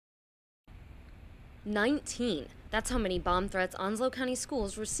19. That's how many bomb threats Onslow County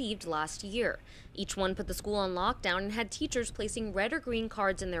schools received last year. Each one put the school on lockdown and had teachers placing red or green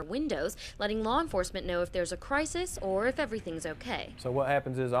cards in their windows, letting law enforcement know if there's a crisis or if everything's okay. So what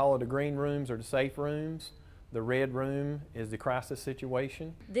happens is all of the green rooms are the safe rooms. The red room is the crisis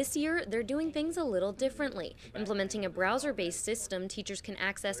situation. This year, they're doing things a little differently, implementing a browser-based system teachers can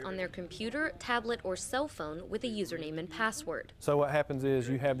access on their computer, tablet, or cell phone with a username and password. So what happens is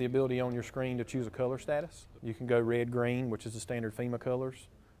you have the ability on your screen to choose a color status. You can go red, green, which is the standard FEMA colors.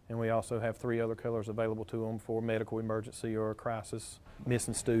 And we also have 3 other colors available to them for medical emergency or a crisis,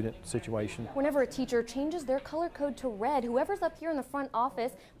 missing student situation. Whenever a teacher changes their color code to red, whoever's up here in the front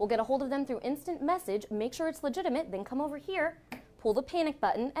office will get a hold of them through instant message, make sure it's legitimate, then come over here, pull the panic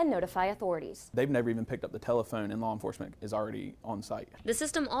button, and notify authorities. They've never even picked up the telephone and law enforcement is already on site. The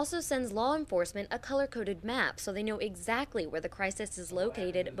system also sends law enforcement a color-coded map so they know exactly where the crisis is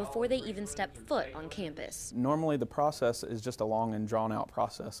located before they even step foot on campus. Normally the process is just a long and drawn out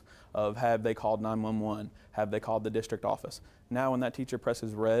process of have they called 911, have they called the district office. Now when that teacher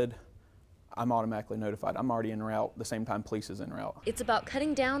presses red, I'm automatically notified. I'm already en route the same time police is en route. It's about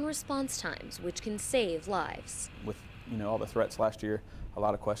cutting down response times, which can save lives. With all the threats last year, a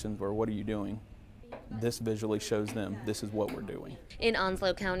lot of questions were, what are you doing? This visually shows them this is what we're doing. In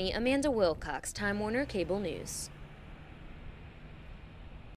Onslow County, Amanda Wilcox, Time Warner Cable News.